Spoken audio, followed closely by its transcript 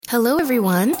Hello,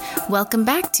 everyone. Welcome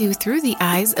back to Through the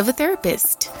Eyes of a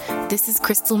Therapist. This is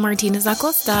Crystal Martinez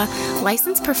Acosta,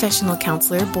 licensed professional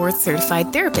counselor, board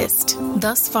certified therapist.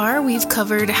 Thus far, we've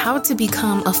covered how to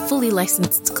become a fully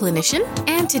licensed clinician,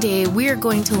 and today we are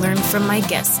going to learn from my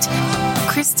guest,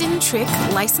 Kristen Trick,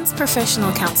 licensed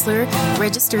professional counselor,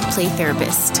 registered play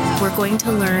therapist. We're going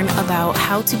to learn about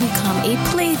how to become a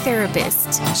play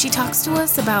therapist. She talks to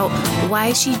us about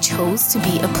why she chose to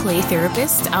be a play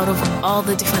therapist out of all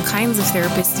the different kinds of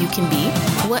therapists you can be,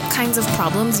 what kinds of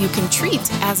problems you can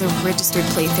treat as a registered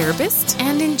play therapist,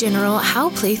 and in general, how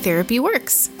play therapy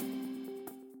works.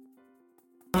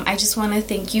 I just want to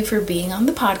thank you for being on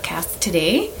the podcast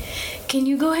today. Can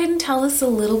you go ahead and tell us a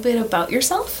little bit about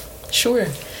yourself? Sure.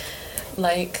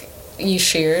 Like you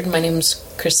shared, my name's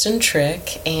Kristen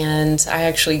Trick, and I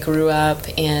actually grew up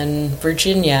in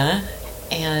Virginia,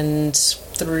 and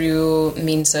through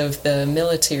means of the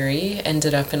military,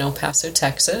 ended up in El Paso,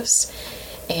 Texas,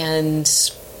 and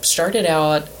started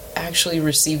out actually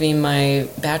receiving my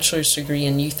bachelor's degree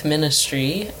in youth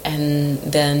ministry, and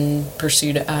then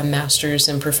pursued a master's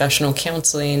in professional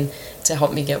counseling to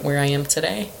help me get where I am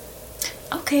today.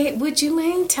 Okay, would you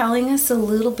mind telling us a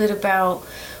little bit about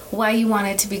why you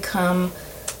wanted to become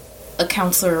a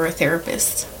counselor or a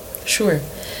therapist? Sure.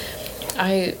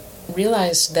 I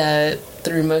realized that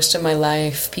through most of my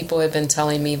life, people have been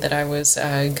telling me that I was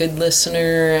a good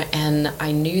listener, and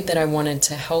I knew that I wanted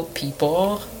to help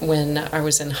people. When I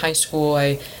was in high school,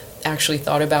 I actually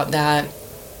thought about that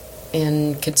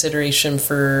in consideration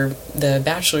for the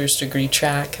bachelor's degree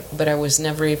track, but I was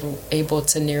never able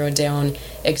to narrow down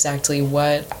exactly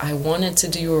what I wanted to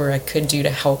do or I could do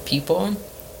to help people.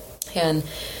 And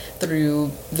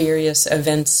through various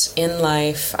events in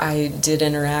life, I did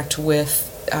interact with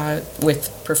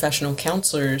professional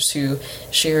counselors who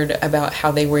shared about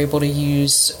how they were able to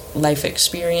use life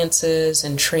experiences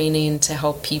and training to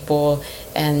help people,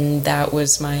 and that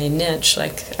was my niche.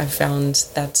 Like, I found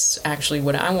that's actually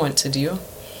what I want to do.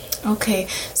 Okay,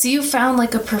 so you found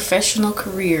like a professional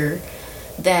career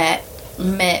that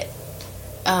met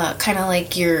kind of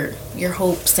like your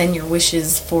hopes and your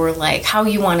wishes for like how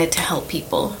you wanted to help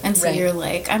people, and so You're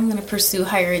like, I'm going to pursue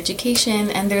higher education,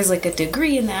 and there's like a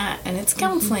degree in that, and it's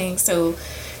counseling. So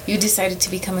you decided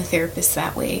to become a therapist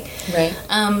that way. Right.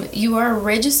 You are a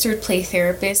registered play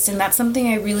therapist, and that's something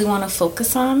I really want to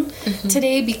focus on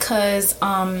today, because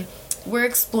we're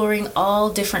exploring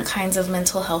all different kinds of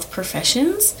mental health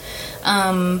professions.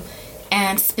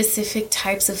 And specific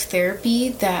types of therapy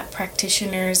that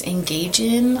practitioners engage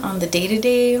in on the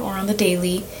day-to-day or on the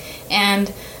daily.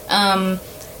 And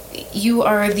you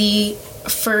are the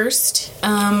first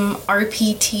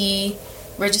RPT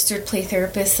registered play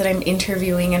therapist that I'm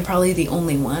interviewing, and probably the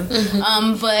only one.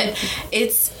 But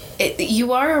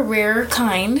you are a rare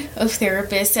kind of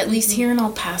therapist, at least here in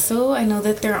El Paso. I know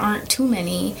that there aren't too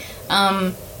many.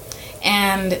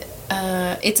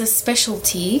 It's a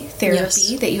specialty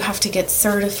therapy that you have to get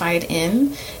certified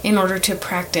in order to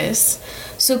practice.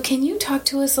 So can you talk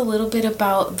to us a little bit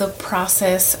about the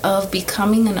process of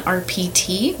becoming an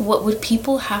RPT? What would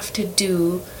people have to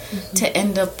do to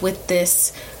end up with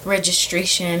this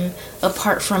registration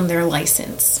apart from their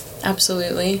license?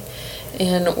 Absolutely.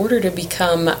 In order to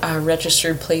become a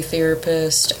registered play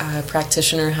therapist, a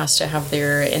practitioner has to have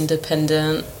their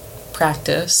independent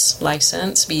practice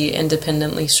license, be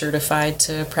independently certified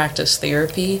to practice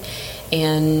therapy.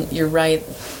 And you're right,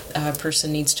 a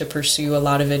person needs to pursue a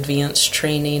lot of advanced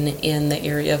training in the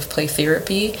area of play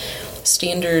therapy.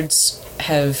 Standards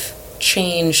have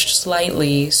changed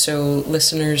slightly, so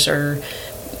listeners are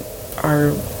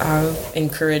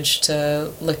encouraged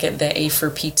to look at the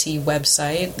A4PT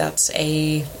website. That's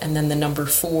A and then the number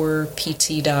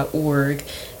 4pt.org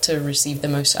to receive the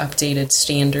most updated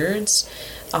standards.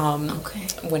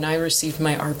 When I received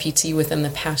my RPT within the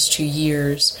past 2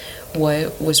 years,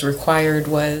 what was required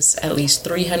was at least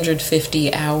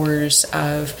 350 hours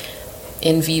of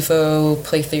in vivo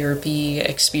play therapy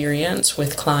experience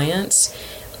with clients,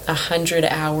 100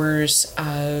 hours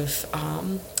of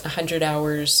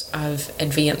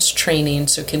advanced training,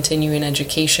 so continuing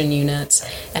education units,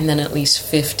 and then at least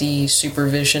 50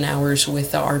 supervision hours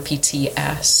with the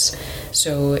RPTS.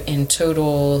 So in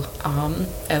total,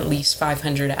 at least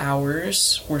 500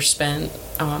 hours were spent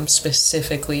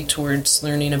specifically towards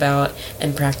learning about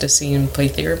and practicing play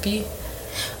therapy.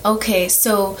 Okay,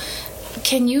 so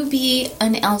can you be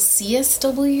an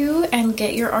LCSW and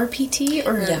get your RPT?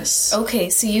 Or yes. Okay,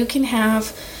 so you can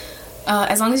have,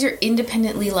 as long as you're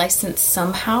independently licensed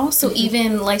somehow, so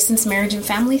even licensed marriage and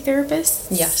family therapists?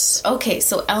 Yes. Okay,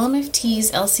 so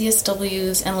LMFTs,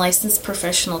 LCSWs, and licensed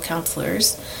professional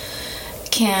counselors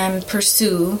can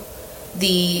pursue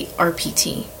the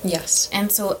RPT. Yes. And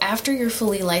so after you're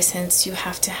fully licensed, you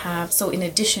have to have, so in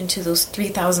addition to those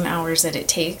 3,000 hours that it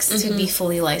takes to be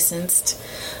fully licensed,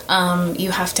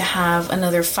 you have to have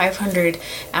another 500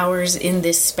 hours in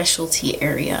this specialty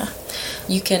area.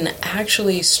 You can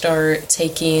actually start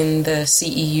taking the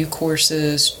CEU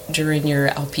courses during your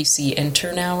LPC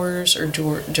intern hours or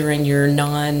during your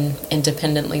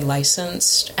non-independently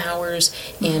licensed hours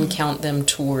and count them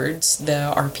towards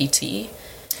the RPT.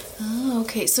 Oh,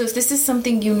 okay. So if this is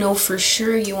something you know for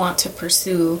sure you want to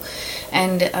pursue,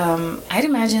 and I'd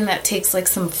imagine that takes like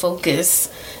some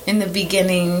focus in the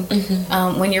beginning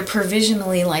when you're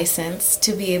provisionally licensed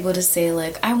to be able to say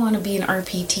like, I want to be an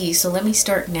RPT, so let me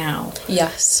start now.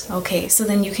 Yes. Okay, so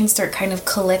then you can start kind of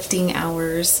collecting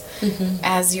hours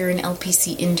as you're an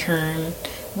LPC intern.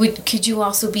 Could you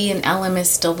also be an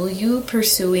LMSW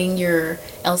pursuing your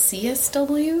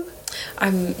LCSW?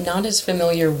 I'm not as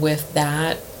familiar with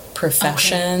that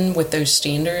profession with those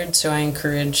standards, so I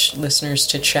encourage listeners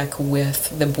to check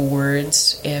with the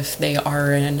boards if they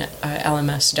are an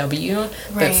LMSW,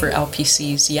 but for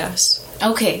LPCs, yes.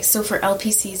 Okay, so for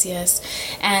LPCs, yes.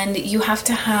 And you have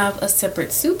to have a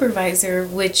separate supervisor,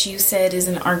 which you said is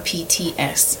an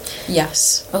RPTS.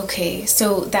 Yes. Okay,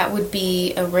 so that would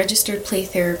be a registered play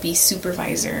therapy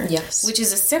supervisor. Yes. Which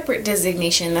is a separate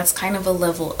designation that's kind of a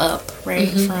level up, right,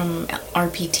 from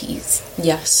RPTs.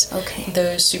 Yes. Okay.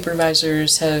 Those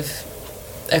supervisors have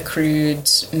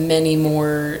accrued many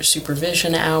more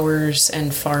supervision hours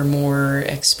and far more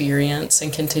experience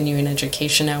and continuing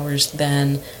education hours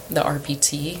than the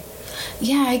RPT.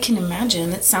 Yeah, I can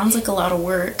imagine. It sounds like a lot of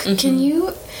work. Can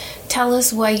you tell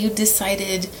us why you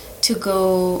decided to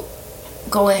go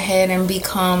ahead and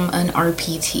become an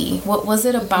RPT? What was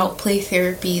it about play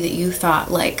therapy that you thought,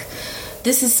 like,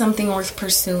 this is something worth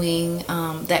pursuing,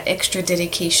 that extra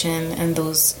dedication and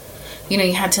those... You know,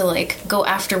 you had to, like, go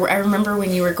after... I remember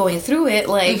when you were going through it,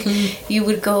 like, you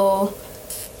would go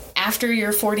after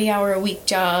your 40-hour-a-week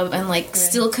job and, like,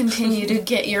 still continue to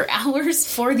get your hours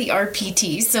for the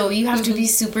RPT. So you have to be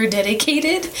super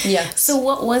dedicated. Yes. So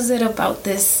what was it about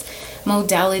this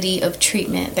modality of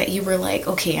treatment that you were like,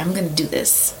 okay, I'm going to do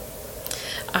this?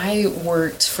 I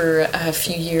worked for a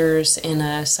few years in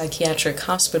a psychiatric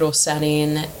hospital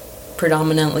setting,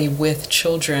 predominantly with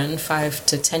children, 5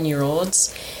 to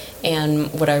 10-year-olds.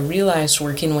 And what I realized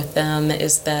working with them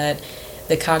is that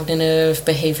the cognitive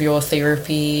behavioral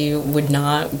therapy would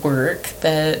not work,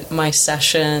 that my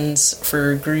sessions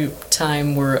for group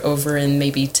time were over in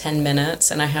maybe 10 minutes,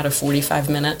 and I had a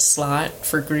 45-minute slot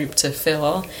for group to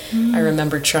fill. I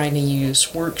remember trying to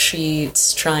use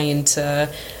worksheets, trying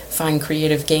to find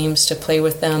creative games to play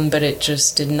with them, but it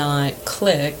just did not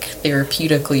click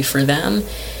therapeutically for them.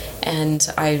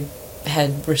 And I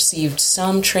had received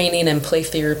some training in play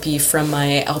therapy from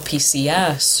my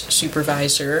LPCS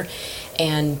supervisor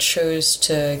and chose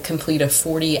to complete a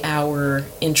 40-hour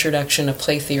introduction to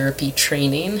play therapy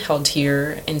training held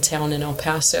here in town in El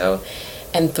Paso.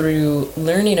 And through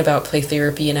learning about play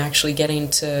therapy and actually getting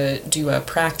to do a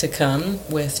practicum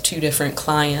with 2 different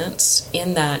clients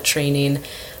in that training,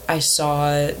 I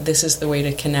saw this is the way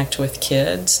to connect with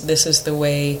kids. This is the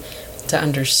way to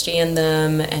understand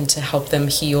them and to help them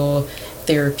heal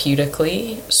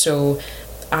therapeutically. So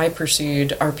I pursued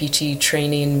RPT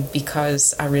training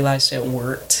because I realized it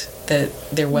worked, that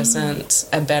there wasn't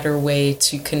a better way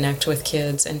to connect with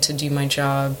kids and to do my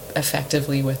job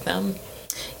effectively with them.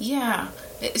 Yeah.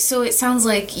 So it sounds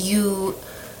like you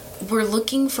were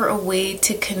looking for a way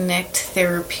to connect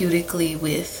therapeutically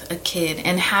with a kid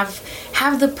and have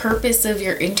the purpose of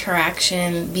your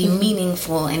interaction be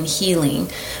meaningful and healing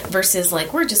versus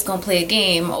like, we're just gonna play a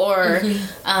game or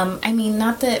I mean,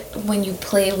 not that when you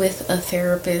play with a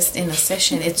therapist in a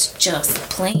session it's just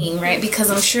playing, right? Because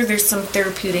I'm sure there's some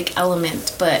therapeutic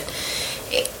element, but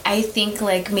I think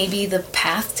like maybe the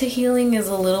path to healing is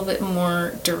a little bit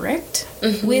more direct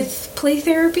with play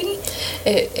therapy.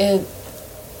 It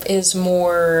is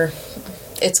more,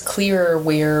 it's clearer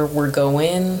where we're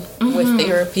going with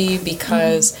therapy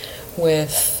because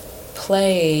with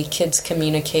play, kids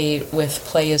communicate with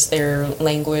play as their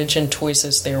language and toys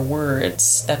as their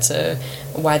words. That's a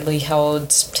widely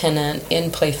held tenet in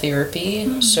play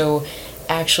therapy. So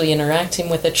actually interacting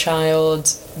with a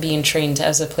child, being trained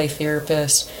as a play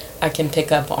therapist, I can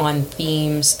pick up on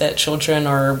themes that children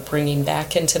are bringing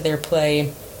back into their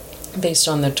play based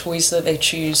on the toys that they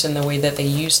choose and the way that they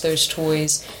use those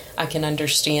toys. I can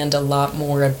understand a lot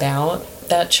more about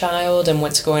that child and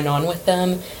what's going on with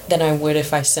them than I would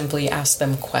if I simply asked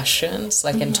them questions,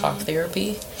 like in talk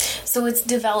therapy. So it's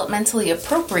developmentally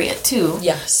appropriate, too.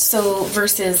 Yes. So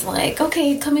versus like,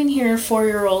 okay, come in here,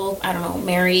 4-year-old, I don't know,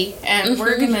 Mary, and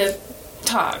we're going to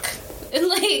talk. And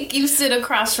like, you sit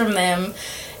across from them,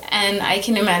 and I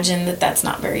can imagine that that's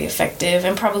not very effective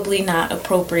and probably not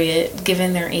appropriate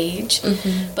given their age.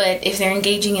 But if they're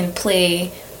engaging in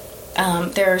play,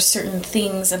 there are certain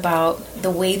things about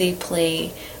the way they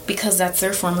play because that's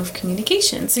their form of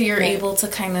communication. So you're able to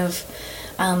kind of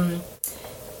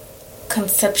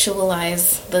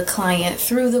conceptualize the client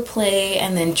through the play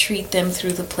and then treat them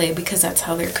through the play because that's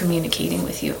how they're communicating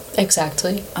with you.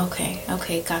 Exactly.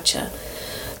 Okay, gotcha.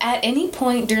 At any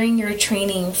point during your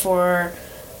training for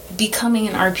becoming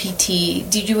an RPT,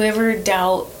 did you ever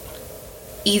doubt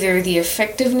either the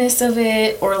effectiveness of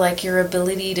it or like your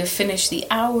ability to finish the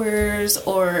hours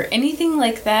or anything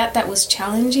like that was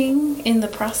challenging in the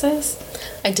process?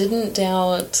 I didn't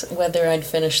doubt whether I'd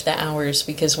finish the hours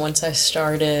because once I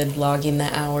started logging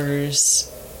the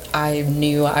hours, I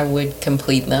knew I would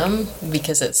complete them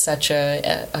because it's such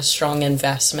a strong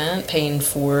investment, paying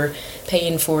for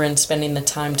and spending the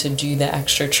time to do the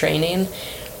extra training.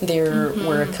 There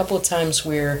were a couple of times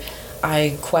where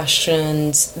I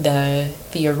questioned the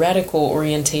theoretical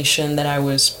orientation that I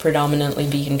was predominantly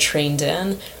being trained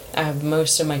in. I have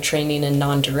most of my training in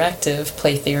non-directive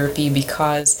play therapy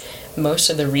because most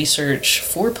of the research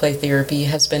for play therapy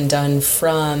has been done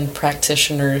from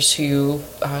practitioners who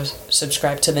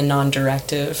subscribe to the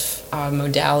non-directive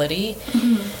modality.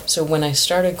 So when I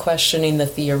started questioning the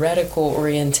theoretical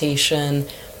orientation,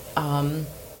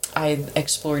 I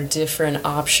explored different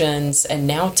options and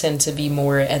now tend to be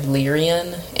more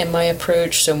Adlerian in my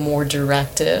approach, so more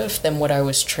directive than what I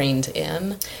was trained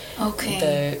in. Okay.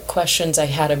 The questions I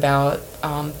had about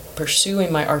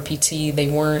pursuing my RPT, they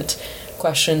weren't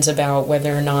questions about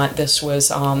whether or not this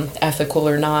was ethical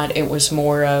or not. It was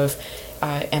more of,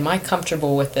 am I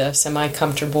comfortable with this? Am I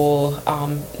comfortable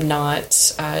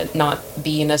not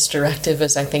being as directive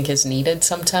as I think is needed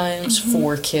sometimes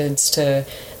for kids to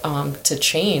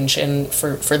change and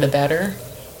for the better?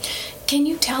 Can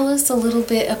you tell us a little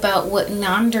bit about what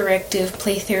non-directive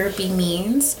play therapy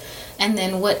means and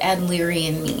then what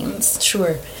Adlerian means?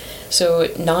 Sure. So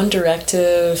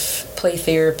non-directive play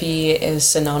therapy is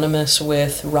synonymous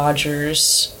with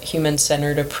Rogers'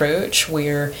 human-centered approach,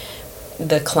 where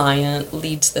the client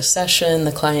leads the session,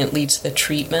 the client leads the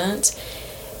treatment,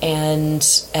 and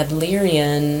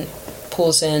Adlerian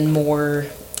pulls in more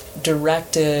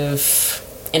directive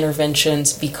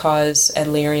interventions because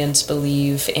Adlerians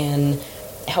believe in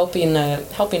helping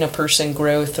a person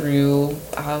grow through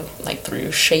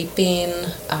through shaping,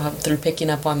 through picking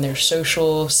up on their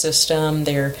social system,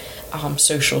 their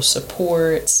social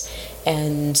supports,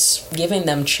 and giving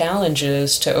them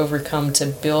challenges to overcome to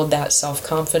build that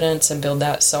self-confidence and build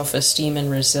that self-esteem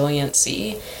and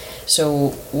resiliency.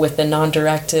 So with the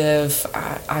non-directive,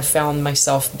 I found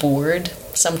myself bored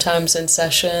sometimes in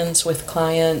sessions with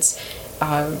clients,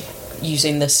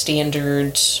 using the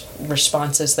standard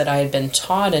responses that I had been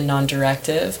taught in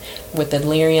non-directive. With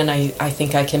Adlerian, I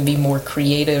think I can be more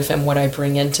creative in what I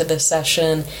bring into the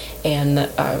session and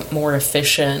more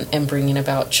efficient in bringing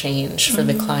about change for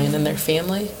the client and their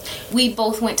family. We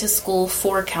both went to school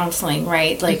for counseling,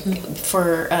 right? Like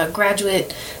for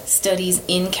graduate studies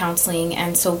in counseling.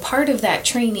 And so part of that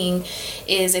training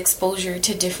is exposure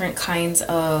to different kinds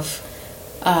of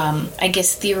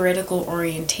theoretical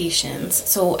orientations.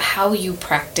 So how you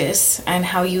practice and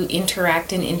how you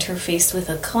interact and interface with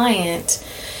a client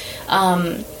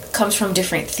comes from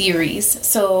different theories.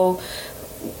 So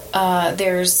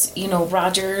there's,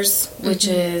 Rogers, which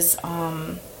is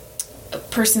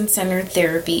person-centered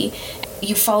therapy.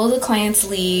 You follow the client's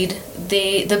lead.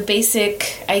 The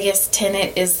basic,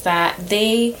 tenet is that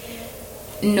they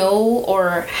know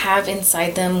or have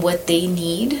inside them what they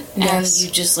need, and you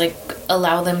just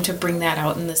allow them to bring that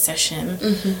out in the session.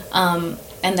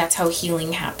 And that's how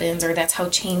healing happens, or that's how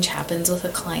change happens with a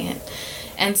client.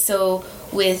 And so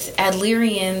with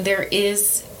Adlerian,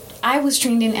 I was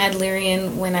trained in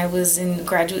Adlerian when I was in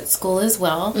graduate school as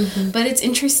well, but it's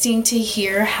interesting to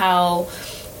hear how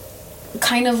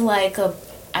kind of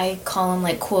I call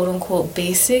them quote unquote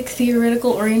basic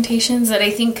theoretical orientations that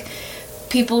I think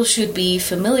people should be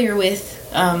familiar with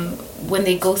when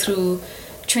they go through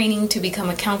training to become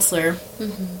a counselor.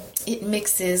 It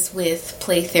mixes with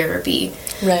play therapy.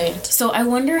 Right. So I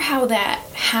wonder how that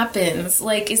happens.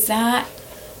 Is that,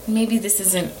 maybe this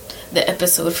isn't the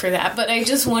episode for that, but I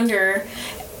just wonder,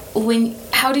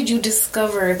 how did you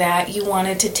discover that you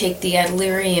wanted to take the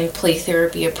Adlerian play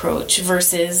therapy approach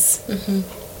versus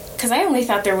because I only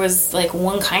thought there was like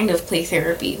one kind of play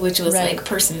therapy, which was like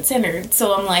person-centered.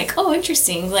 So I'm like, oh,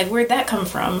 interesting. Like, where'd that come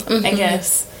from? I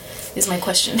guess is my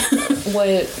question.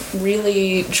 What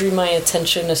really drew my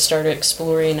attention to start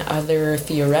exploring other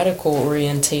theoretical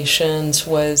orientations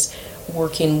was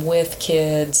working with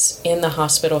kids in the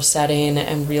hospital setting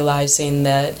and realizing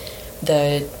that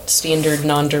the standard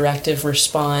non-directive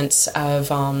response of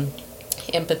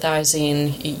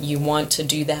empathizing, you want to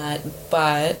do that,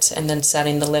 but, and then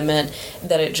setting the limit,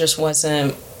 that it just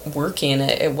wasn't working.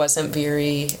 It wasn't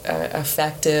very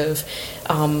effective,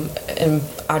 and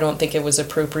I don't think it was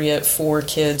appropriate for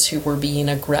kids who were being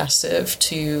aggressive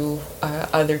to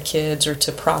other kids or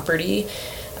to property.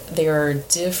 There are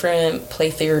different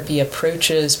play therapy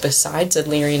approaches besides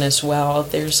Adlerian as well.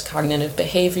 There's cognitive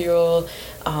behavioral,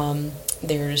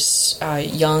 there's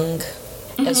Jung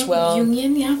as well.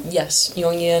 Jungian, yeah. Yes,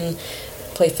 Jungian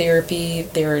play therapy.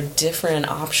 There are different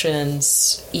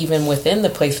options even within the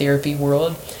play therapy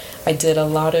world. I did a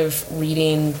lot of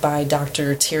reading by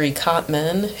Dr. Terry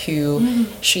Cotman, who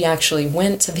she actually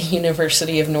went to the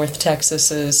University of North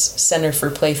Texas's Center for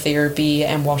Play Therapy,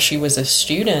 and while she was a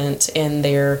student in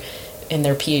their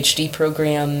PhD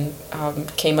program,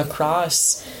 came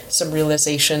across some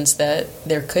realizations that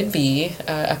there could be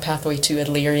a pathway to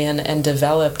Adlerian, and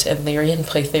developed Adlerian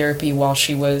play therapy while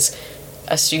she was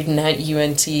a student at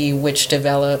UNT, which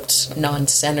developed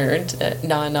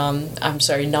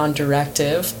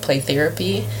non-directive play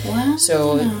therapy. Wow.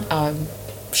 So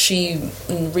she,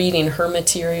 reading her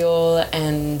material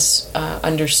and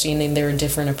understanding there are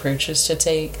different approaches to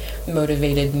take,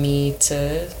 motivated me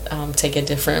to take a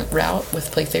different route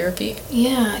with play therapy.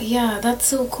 Yeah, that's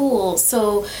so cool.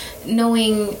 So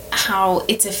knowing how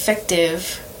it's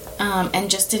effective,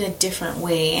 and just in a different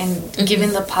way, and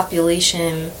given the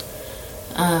population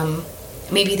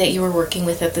maybe that you were working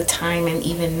with at the time and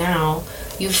even now,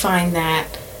 you find that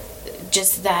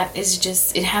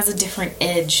it has a different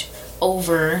edge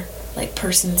over like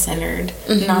person-centered,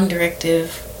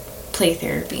 non-directive play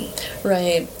therapy.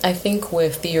 Right. I think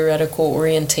with theoretical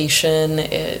orientation,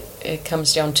 it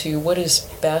comes down to what is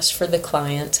best for the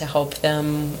client to help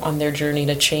them on their journey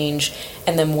to change,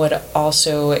 and then what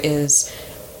also is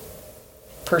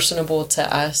personable to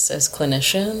us as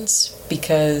clinicians,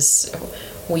 because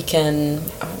we can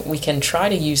try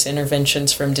to use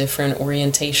interventions from different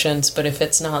orientations, but if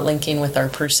it's not linking with our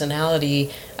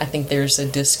personality, I think there's a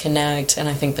disconnect, and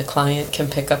I think the client can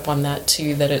pick up on that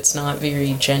too, that it's not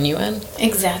very genuine.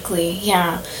 Exactly,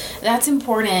 yeah. That's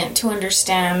important to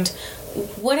understand.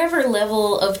 Whatever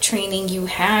level of training you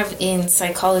have in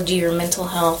psychology or mental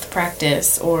health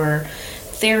practice or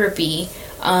therapy,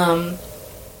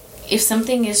 if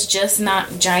something is just not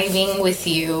jiving with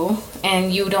you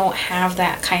and you don't have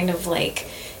that kind of like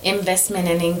investment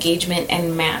and engagement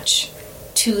and match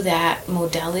to that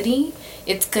modality,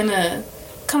 it's gonna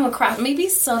come across maybe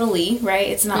subtly, right?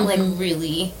 It's not like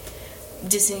really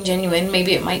disingenuine.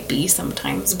 Maybe it might be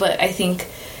sometimes, but I think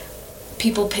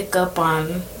people pick up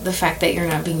on the fact that you're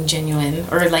not being genuine,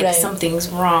 or like something's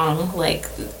wrong, like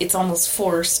it's almost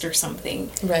forced or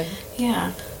something. Right.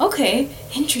 Yeah. Okay.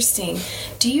 Interesting.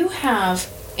 Do you have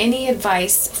any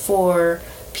advice for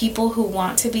people who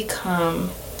want to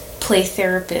become play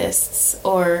therapists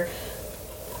or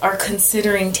are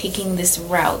considering taking this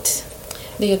route?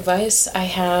 The advice I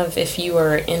have, if you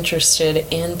are interested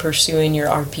in pursuing your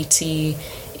RPT,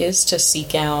 is to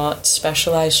seek out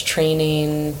specialized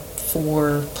training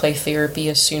for play therapy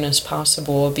as soon as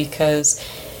possible, because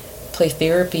play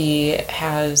therapy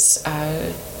has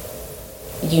a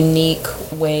unique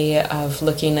way of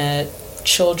looking at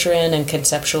children and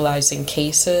conceptualizing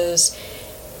cases.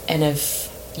 And if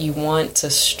you want to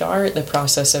start the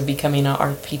process of becoming an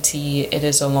RPT, it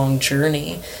is a long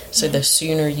journey. So the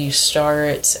sooner you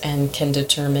start and can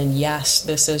determine, yes,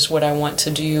 this is what I want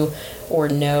to do, or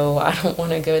no, I don't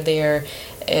want to go there,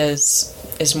 is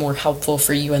more helpful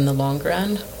for you in the long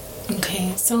run.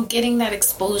 Okay, so getting that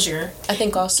exposure. I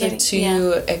think also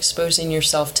exposing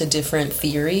yourself to different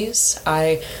theories.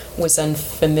 I was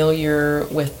unfamiliar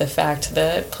with the fact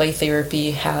that play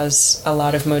therapy has a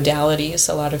lot of modalities,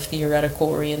 a lot of theoretical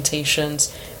orientations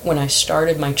when I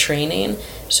started my training.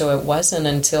 So it wasn't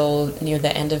until near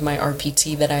the end of my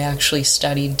RPT that I actually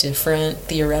studied different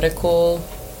theoretical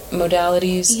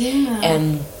modalities. Yeah.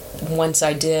 And once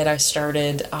I did, I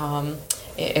started...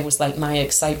 it was like my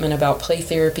excitement about play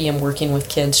therapy and working with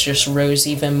kids just rose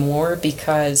even more,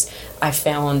 because I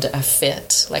found a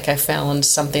fit. Like I found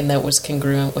something that was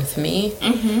congruent with me.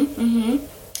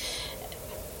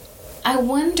 I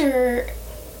wonder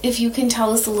if you can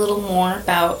tell us a little more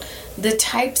about the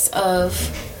types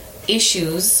of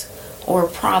issues or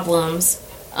problems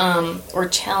or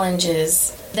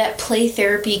challenges that play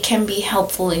therapy can be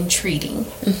helpful in treating?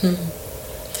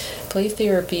 Play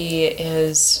therapy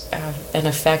is an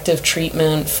effective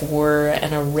treatment for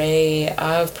an array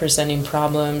of presenting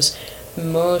problems.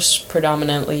 Most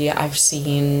predominantly, I've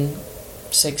seen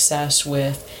success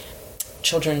with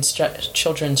children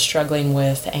struggling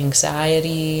with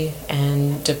anxiety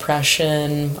and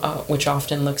depression, which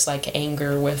often looks like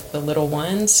anger with the little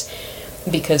ones,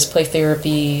 because play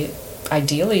therapy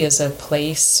ideally is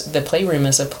the playroom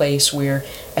is a place where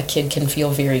a kid can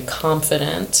feel very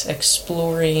confident,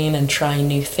 exploring and trying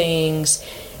new things,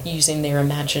 using their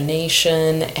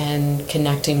imagination and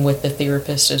connecting with the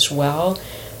therapist as well.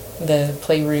 The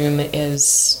playroom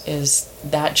is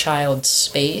that child's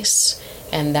space,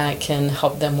 and that can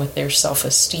help them with their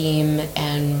self-esteem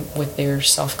and with their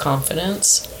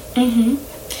self-confidence.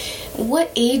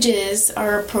 What ages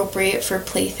are appropriate for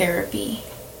play therapy?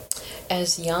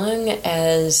 As young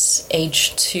as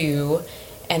age 2,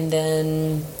 and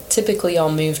then typically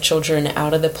I'll move children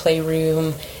out of the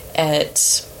playroom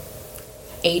at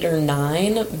 8 or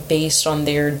 9 based on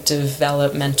their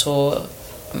developmental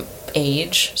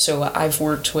age. So I've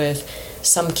worked with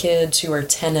some kids who are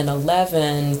 10 and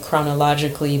 11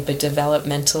 chronologically, but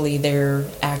developmentally they're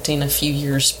acting a few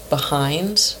years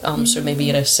behind. So maybe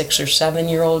at a 6 or 7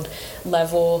 year old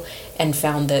level, and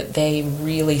found that they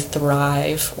really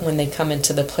thrive when they come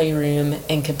into the playroom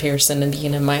in comparison to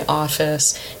being in my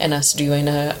office and us doing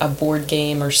a board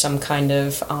game or some kind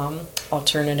of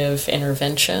alternative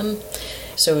intervention.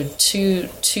 So 2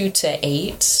 to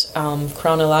 8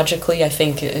 chronologically, I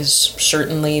think, is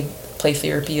certainly play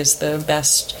therapy is the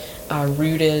best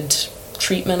rooted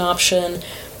treatment option,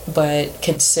 but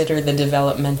consider the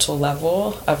developmental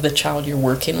level of the child you're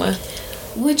working with.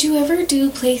 Would you ever do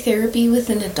play therapy with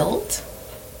an adult?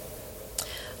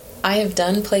 I have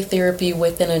done play therapy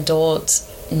with an adult,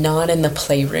 not in the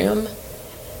playroom.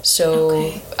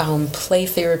 So play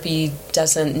therapy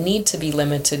doesn't need to be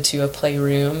limited to a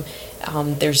playroom.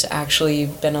 There's actually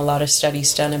been a lot of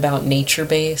studies done about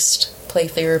nature-based play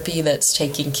therapy that's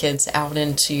taking kids out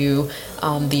into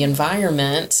the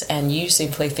environment and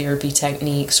using play therapy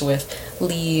techniques with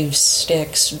leaves,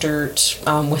 sticks, dirt,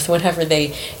 with whatever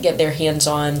they get their hands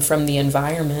on from the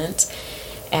environment.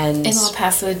 And in El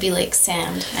Paso, it would be like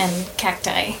sand and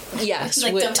cacti. Yes,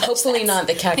 like, hopefully not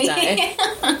the cacti.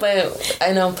 But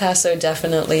in El Paso,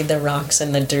 definitely the rocks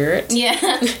and the dirt.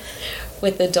 Yeah.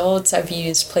 With adults, I've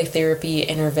used play therapy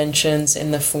interventions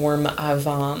in the form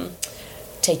of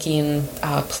taking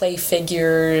play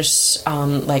figures,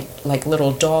 like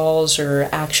little dolls or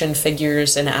action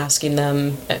figures, and asking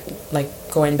them, like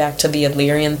going back to the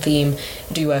Adlerian theme,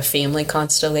 do a family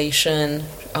constellation.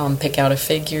 Pick out a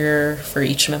figure for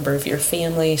each member of your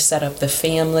family, set up the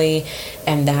family,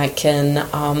 and that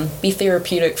can be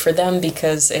therapeutic for them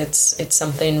because it's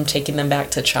something taking them back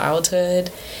to childhood,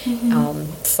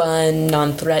 fun,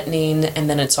 non-threatening, and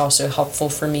then it's also helpful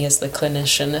for me as the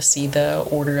clinician to see the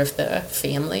order of the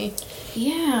family.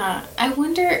 Yeah, I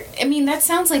wonder, that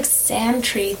sounds like sand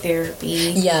tray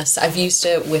therapy. Yes, I've used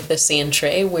it with the sand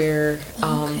tray where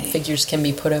figures can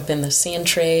be put up in the sand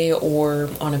tray or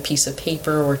on a piece of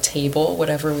paper or table,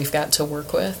 whatever we've got to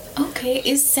work with. Okay,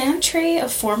 is sand tray a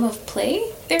form of play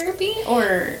therapy,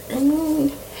 or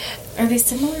are they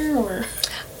similar, or?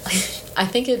 I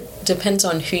think it depends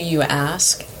on who you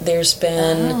ask. There's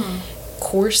been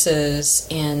courses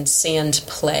in sand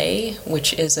play,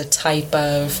 which is a type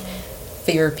of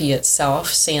therapy itself,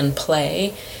 sand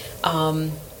play.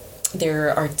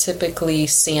 There are typically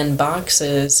sand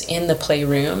boxes in the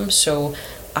playroom, so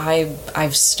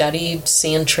I've studied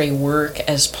sand tray work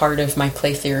as part of my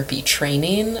play therapy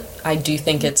training. I do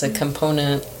think it's a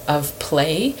component of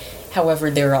play.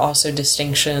 However, there are also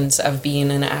distinctions of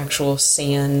being an actual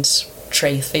sand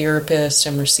tray therapist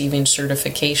and receiving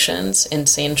certifications in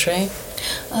sand tray.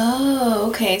 Oh,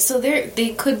 okay. So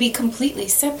they could be completely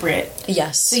separate.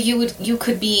 Yes. So you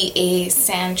could be a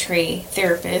sand tray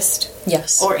therapist.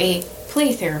 Yes. Or a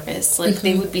play therapist. Like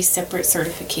they would be separate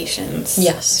certifications.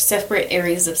 Yes. Separate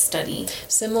areas of study.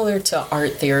 Similar to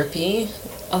art therapy.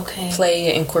 Okay.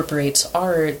 Play incorporates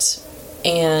art,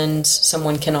 and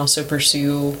someone can also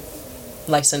pursue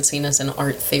licensing as an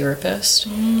art therapist.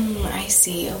 I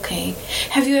see. Okay.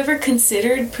 Have you ever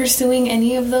considered pursuing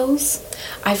any of those?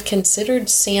 I've considered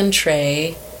sand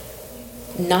tray,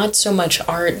 not so much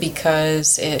art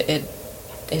because it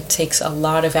takes a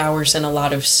lot of hours and a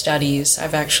lot of studies.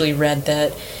 I've actually read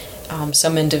that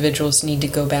some individuals need to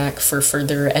go back for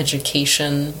further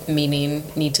education, meaning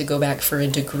need to go back for a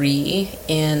degree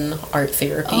in art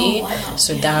therapy. Oh, wow.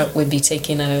 So that would be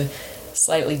taking a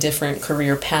slightly different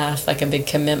career path, like a big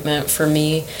commitment for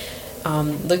me.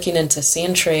 Looking into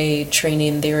Santray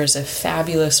training, there is a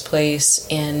fabulous place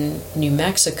in New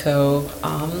Mexico.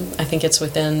 I think it's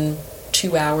within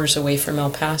 2 hours away from El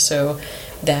Paso,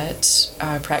 that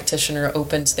a practitioner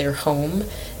opens their home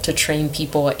to train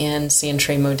people in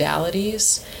Santray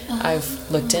modalities. I've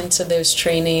looked into those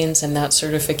trainings and that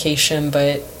certification,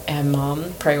 but am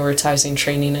prioritizing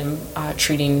training and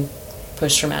treating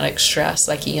post-traumatic stress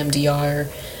like EMDR,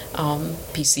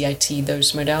 PCIT,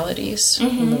 those modalities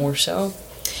more so.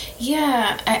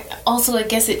 Yeah. I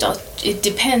guess it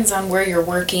depends on where you're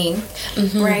working,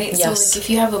 right? Yes. So like if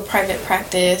you have a private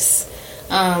practice,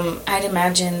 I'd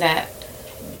imagine that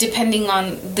depending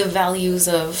on the values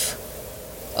of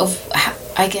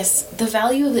I guess the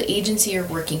value of the agency you're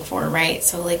working for, right?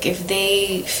 So like if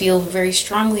they feel very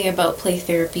strongly about play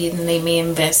therapy, then they may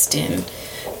invest in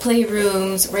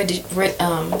playrooms,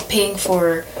 paying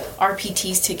for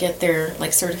RPTs to get their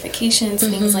like certifications,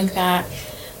 things like that.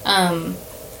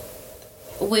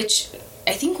 Which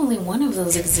I think only one of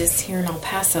those exists here in El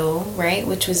Paso, right?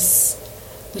 Which is,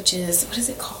 what is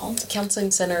it called? Counseling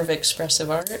Center of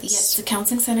Expressive Arts. Yes, the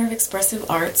Counseling Center of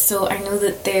Expressive Arts. So I know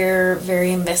that they're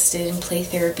very invested in play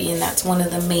therapy, and that's one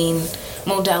of the main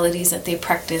modalities that they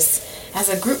practice as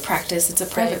a group practice. It's a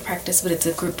private practice, but it's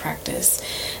a group practice.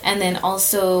 And then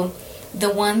also the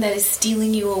one that is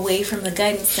stealing you away from the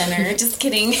guidance center, just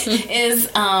kidding, is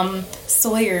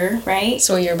Sawyer, right?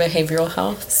 Sawyer Behavioral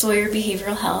Health. Sawyer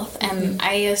Behavioral Health. And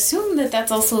I assume that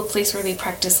that's also a place where they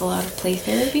practice a lot of play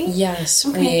therapy? Yes,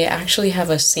 Okay. we actually have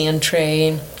a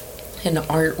Santray and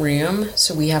art room,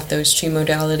 so we have those two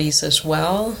modalities as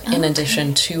well, in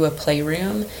addition to a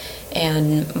playroom.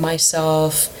 And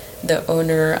myself, the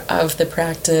owner of the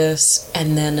practice,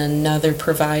 and then another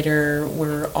provider,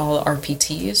 we're all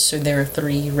RPTs, so there are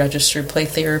 3 registered play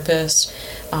therapists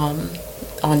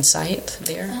on site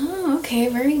there. Oh, okay,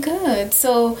 very good.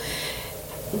 So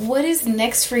what is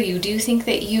next for you? Do you think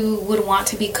that you would want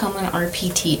to become an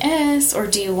RPTS, or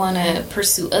do you want to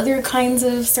pursue other kinds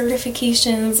of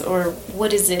certifications, or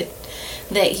what is it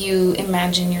that you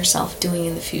imagine yourself doing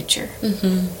in the future?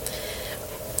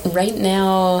 Right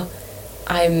now,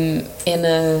 I'm in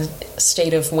a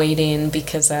state of waiting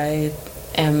because I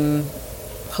am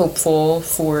hopeful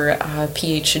for a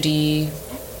PhD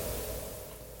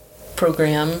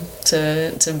program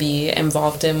to be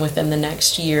involved in within the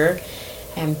next year.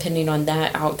 And pending on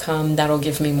that outcome, that'll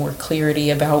give me more clarity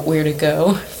about where to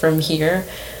go from here.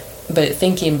 But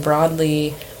thinking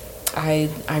broadly, I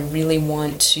really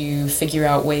want to figure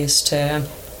out ways to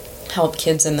help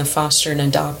kids in the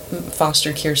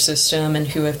foster care system and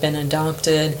who have been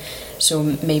adopted. So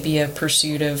maybe a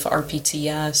pursuit of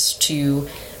RPTS to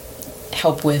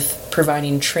help with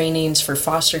providing trainings for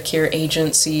foster care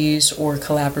agencies, or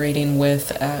collaborating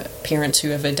with parents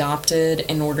who have adopted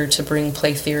in order to bring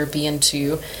play therapy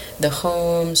into the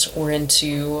homes or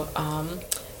into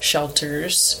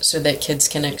shelters so that kids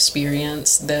can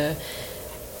experience the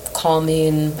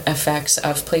calming effects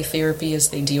of play therapy as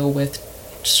they deal with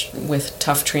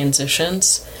tough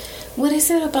transitions. What is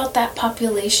it about that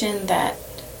population that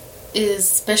is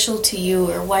special to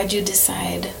you, or why do you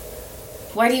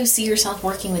see yourself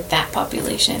working with that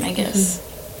population, I guess?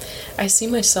 I see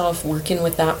myself working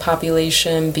with that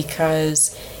population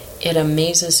because it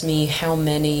amazes me how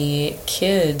many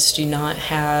kids do not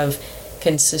have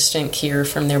consistent care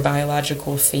from their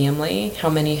biological family, how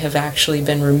many have actually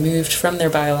been removed from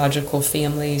their biological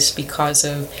families because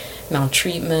of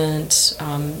maltreatment,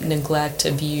 neglect,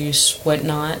 abuse,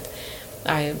 whatnot.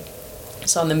 I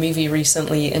saw in the movie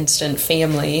recently Instant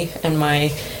Family, and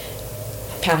my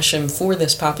passion for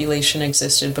this population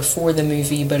existed before the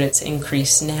movie, but it's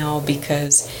increased now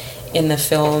because in the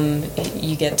film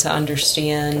you get to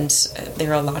understand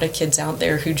there are a lot of kids out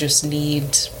there who just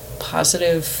need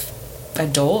positive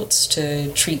adults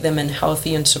to treat them in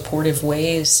healthy and supportive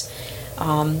ways.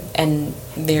 And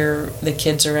the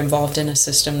kids are involved in a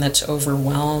system that's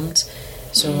overwhelmed.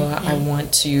 So I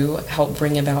want to help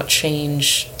bring about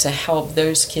change to help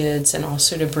those kids, and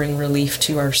also to bring relief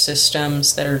to our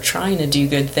systems that are trying to do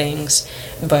good things,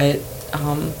 but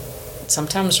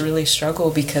sometimes really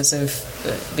struggle because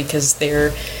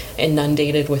they're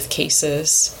inundated with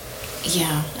cases.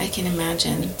 Yeah, I can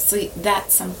imagine. So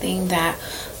that's something that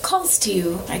calls to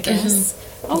you, I guess.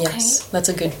 Okay. Yes, that's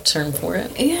a good term for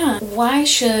it. Yeah. Why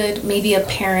should maybe a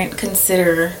parent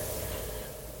consider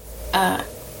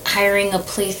hiring a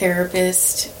play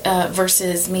therapist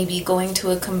versus maybe going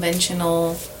to a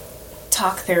conventional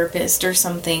talk therapist or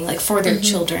something like for their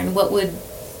children?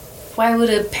 Why why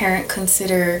would a parent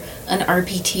consider an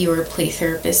RPT or a play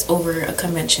therapist over a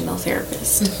conventional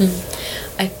therapist?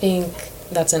 I think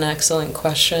that's an excellent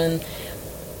question.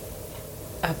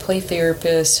 A play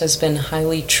therapist has been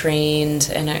highly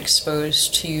trained and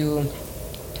exposed to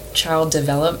child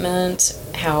development,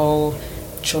 how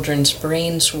children's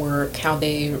brains work, how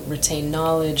they retain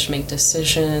knowledge, make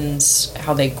decisions,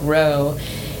 how they grow.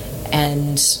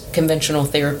 And conventional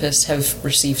therapists have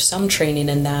received some training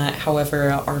in that.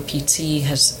 However, RPT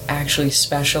has actually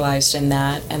specialized in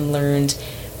that and learned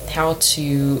how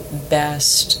to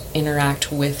best interact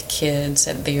with kids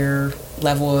at their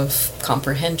level of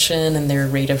comprehension and their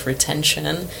rate of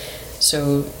retention.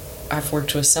 So I've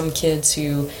worked with some kids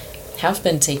who have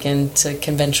been taken to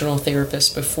conventional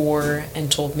therapists before and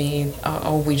told me,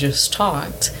 oh, we just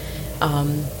talked.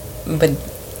 But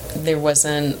there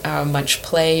wasn't much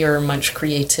play or much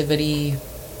creativity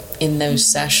in those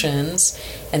sessions.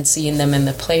 And seeing them in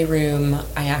the playroom,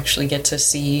 I actually get to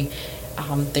see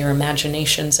their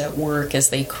imaginations at work as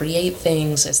they create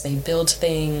things, as they build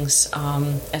things,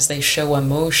 as they show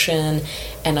emotion,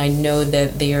 and I know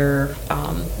that they're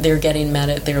getting met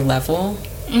at their level.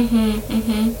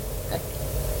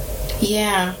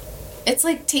 Yeah. It's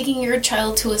like taking your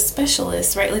child to a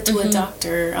specialist, right? Like to a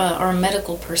doctor or a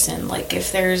medical person. Like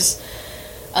if there's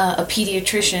a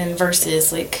pediatrician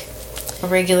versus like a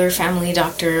regular family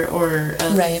doctor or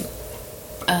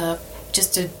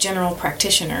just a general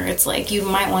practitioner. It's like you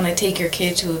might want to take your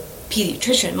kid to a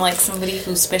pediatrician, like somebody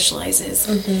who specializes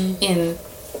in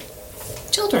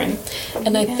children.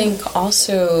 And I think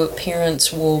also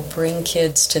parents will bring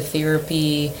kids to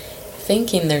therapy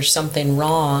thinking there's something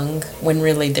wrong when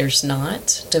really there's not.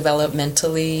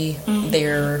 Developmentally,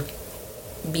 they're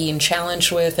being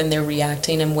challenged with and they're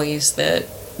reacting in ways that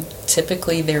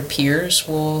typically their peers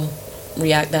will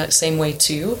react that same way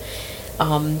too.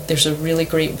 There's a really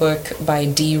great book by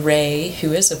Dee Ray,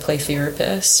 who is a play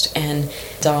therapist, and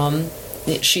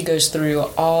she goes through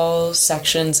all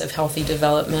sections of healthy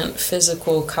development,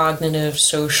 physical, cognitive,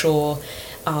 social,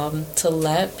 to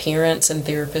let parents and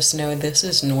therapists know this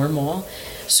is normal.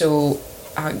 So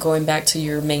going back to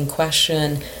your main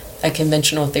question, a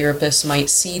conventional therapist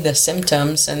might see the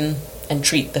symptoms and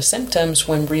treat the symptoms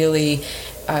when really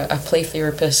a play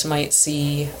therapist might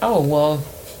see, oh, well,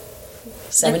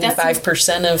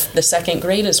 75% of the second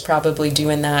grade is probably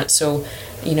doing that. So,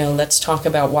 let's talk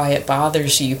about why it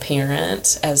bothers you,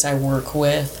 parents, as I work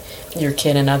with your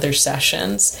kid in other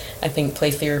sessions. I think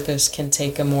play therapists can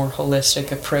take a more holistic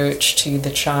approach to the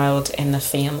child and the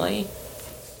family.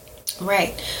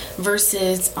 Right.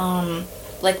 Versus,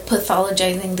 like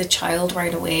pathologizing the child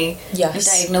right away and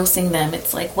diagnosing them.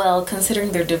 It's like, well,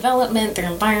 considering their development, their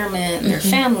environment, their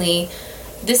family,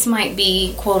 this might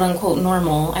be quote unquote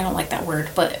normal. I don't like that word,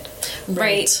 but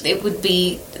right. It would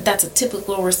be, that's a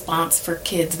typical response for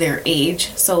kids their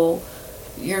age. So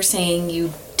you're saying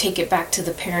you take it back to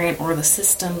the parent or the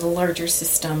system, the larger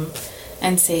system,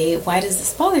 and say, why does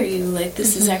this bother you? Like,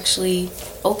 this is actually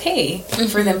okay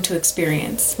for them to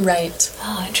experience. Right.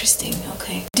 Oh, interesting.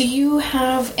 Okay. Do you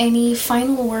have any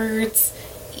final words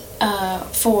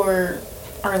for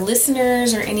our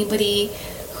listeners or anybody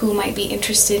who might be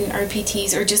interested in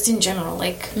RPTs or just in general?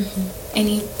 Like,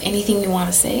 anything you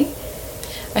want to say?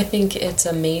 I think it's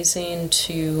amazing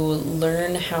to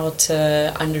learn how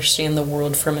to understand the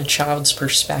world from a child's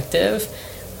perspective.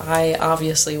 I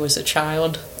obviously was a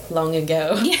child long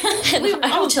ago. Yeah, we were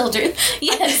all children.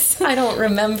 Yes. I don't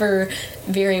remember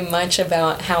very much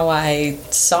about how I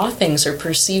saw things or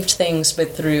perceived things,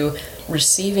 but through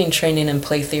receiving training in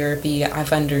play therapy,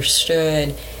 I've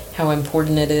understood how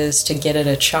important it is to get at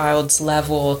a child's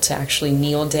level, to actually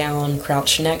kneel down,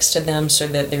 crouch next to them so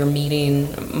that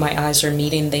my eyes are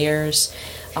meeting theirs,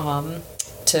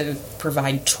 to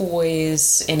provide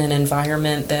toys in an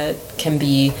environment that can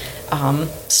be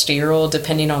sterile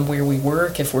depending on where we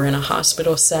work, if we're in a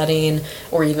hospital setting,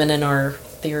 or even in our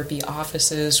therapy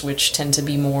offices, which tend to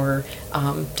be more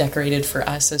decorated for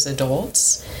us as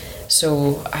adults.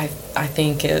 So I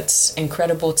think it's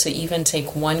incredible to even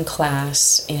take one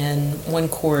course in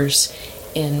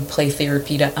play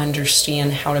therapy to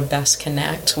understand how to best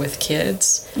connect with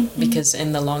kids, because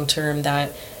in the long term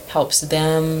that helps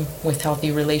them with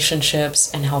healthy relationships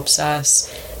and helps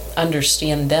us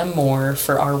understand them more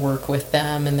for our work with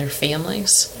them and their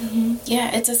families.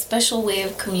 Yeah, it's a special way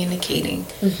of communicating.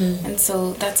 And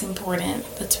so that's important.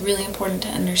 That's really important to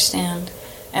understand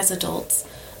as adults.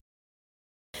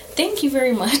 Thank you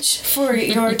very much for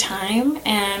your time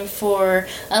and for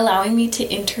allowing me to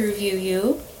interview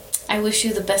you. I wish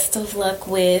you the best of luck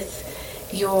with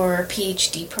your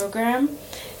PhD program.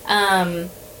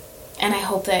 and I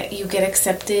hope that you get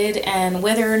accepted, and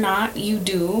whether or not you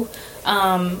do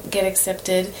get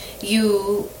accepted,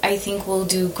 you, I think, will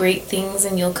do great things,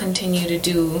 and you'll continue to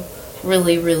do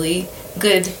really, really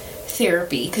good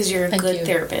therapy because you're a good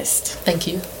therapist. Thank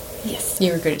you. Yes.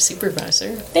 You're a great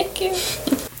supervisor. Thank you.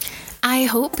 I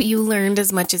hope you learned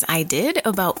as much as I did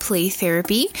about play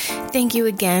therapy. Thank you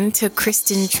again to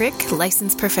Kristen Trick,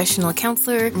 licensed professional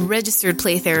counselor, registered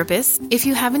play therapist. If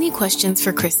you have any questions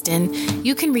for Kristen,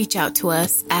 you can reach out to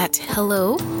us at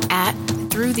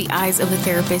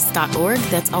hello@throughtheeyesofatherapist.org.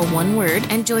 That's all one word.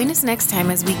 And join us next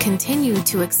time as we continue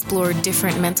to explore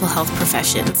different mental health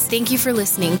professions. Thank you for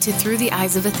listening to Through the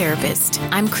Eyes of a Therapist.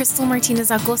 I'm Crystal Martinez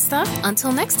Acosta.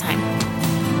 Until next time.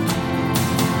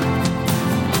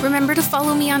 Remember to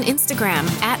follow me on Instagram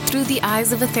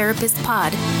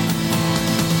 @throughtheeyesofatherapistpod.